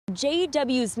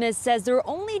J.W. Smith says they're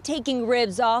only taking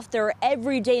ribs off their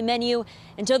everyday menu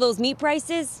until those meat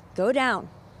prices go down.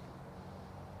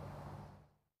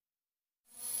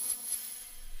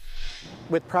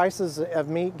 With prices of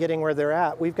meat getting where they're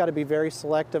at, we've got to be very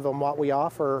selective on what we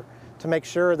offer to make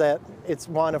sure that it's,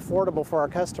 one, affordable for our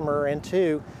customer, and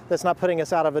two, that's not putting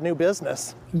us out of a new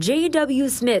business. J.W.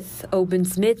 Smith opened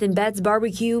Smith and Betts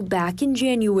Barbecue back in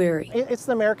January. It's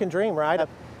the American dream, right?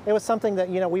 It was something that,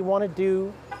 we want to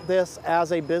do this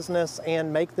as a business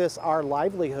and make this our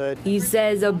livelihood. He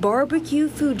says a barbecue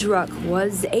food truck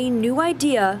was a new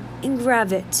idea in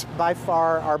Gravette. By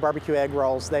far, our barbecue egg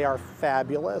rolls, they are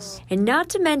fabulous. And not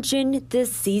to mention the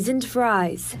seasoned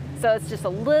fries. So it's just a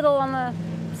little on the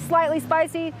slightly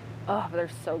spicy. Oh, but they're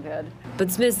so good.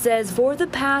 But Smith says for the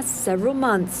past several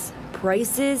months,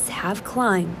 prices have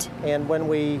climbed. And when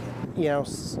we,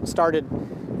 started,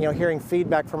 hearing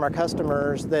feedback from our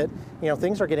customers that,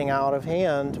 things are getting out of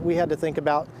hand, we had to think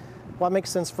about what makes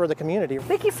sense for the community.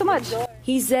 Thank you so much.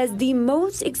 He says the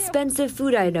most expensive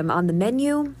food item on the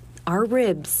menu are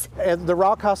ribs. The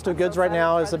raw cost of goods right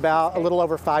now is about a little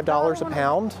over $5 a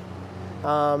pound.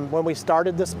 When we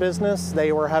started this business,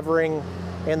 they were hovering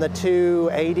in the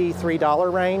 $2.80,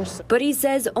 $3 range. But he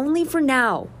says only for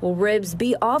now will ribs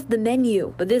be off the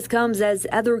menu. But this comes as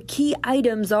other key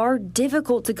items are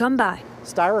difficult to come by.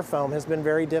 Styrofoam has been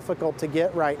very difficult to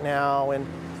get right now, and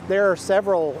there are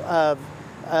several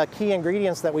key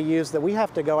ingredients that we use that we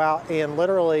have to go out and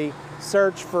literally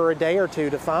search for a day or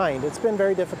two to find. It's been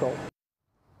very difficult.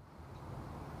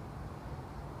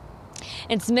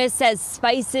 And Smith says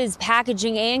spices,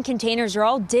 packaging, and containers are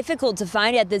all difficult to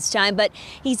find at this time. But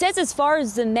he says as far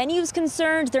as the menu is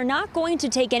concerned, they're not going to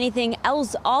take anything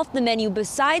else off the menu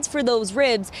besides for those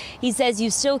ribs. He says you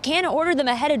still can order them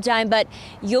ahead of time, but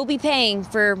you'll be paying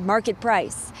for market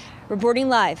price. Reporting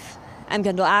live, I'm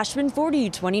Kendall Ashman,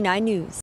 4029 News.